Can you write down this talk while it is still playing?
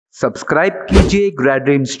Subscribe कीजिए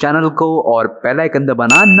grade-dreams channel को और बेल आइकन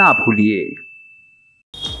दबाना ना भूलिए।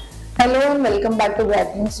 Hello and welcome back to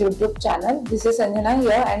Grad-Dreams YouTube channel. This is Sanjana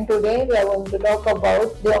here and today we are going to talk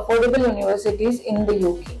about the affordable universities in the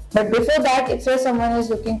UK. But before that, if someone is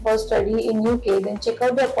looking for study in UK, then check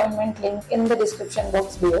out the appointment link in the description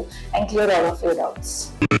box below and clear all of your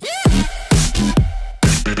doubts.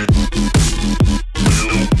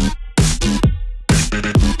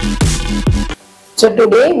 So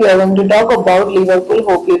today we are going to talk about Liverpool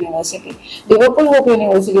Hope University. Liverpool Hope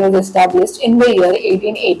University was established in the year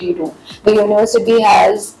 1882. The university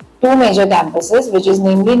has two major campuses, which is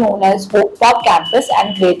namely known as Hope Park Campus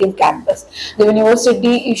and Creative Campus. The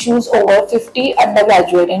university issues over 50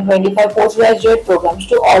 undergraduate and 25 postgraduate programs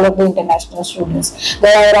to all of the international students.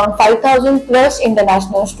 There are around 5,000 plus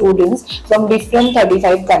international students from different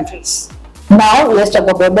 35 countries. Now let's talk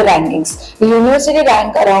about the rankings. The university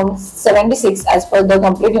rank around 76 as per the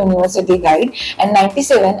Complete University Guide and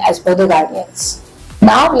 97 as per the Guardians.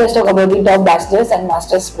 Now let's talk about the top bachelor's and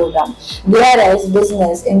master's program. They are as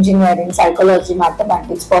business, engineering, psychology,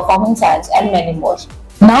 mathematics, performing science and many more.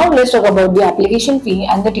 Now let's talk about the application fee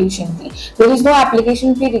and the tuition fee. There is no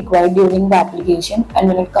application fee required during the application, and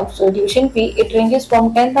when it comes to the tuition fee, it ranges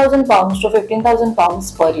from £10,000 to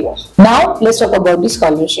 £15,000 per year. Now let's talk about the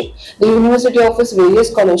scholarship. The university offers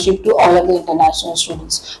various scholarships to all of the international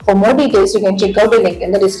students. For more details, you can check out the link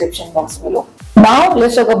in the description box below. Now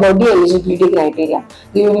let's talk about the eligibility criteria.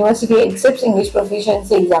 The university accepts English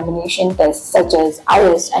proficiency examination tests such as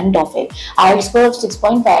IELTS and TOEFL. IELTS score of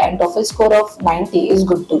 6.5 and TOEFL score of 90 is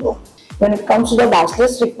good to go. When it comes to the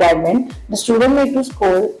bachelor's requirement, the student need to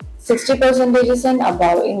score 60% and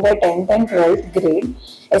above in their 10th and 12th grade,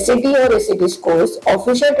 SAT or SAT scores,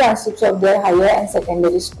 official transcripts of their higher and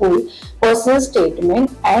secondary school, personal statement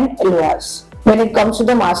and LORs. When it comes to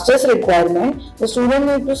the master's requirement, the student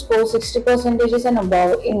need to score 60% and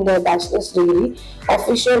above in their bachelor's degree,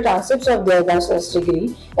 official transcripts of their bachelor's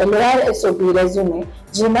degree, LOR, SOP, resume,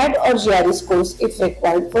 GMAT or GRE scores if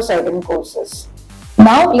required for certain courses.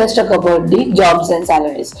 Now let's talk about the jobs and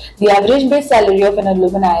salaries. The average base salary of an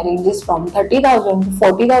alumni ranges from £30,000 to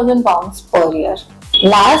 £40,000 per year.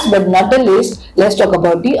 Last but not the least, let's talk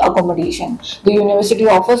about the accommodation. The university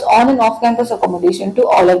offers on and off-campus accommodation to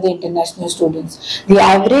all of the international students. The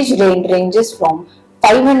average rent ranges from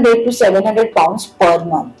 £500 to £700 per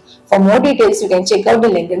month. For more details, you can check out the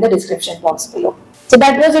link in the description box below. So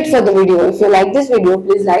that was it for the video. If you like this video,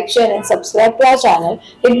 please like, share and subscribe to our channel.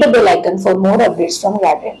 Hit the bell icon for more updates from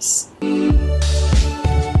Grad-Dreams.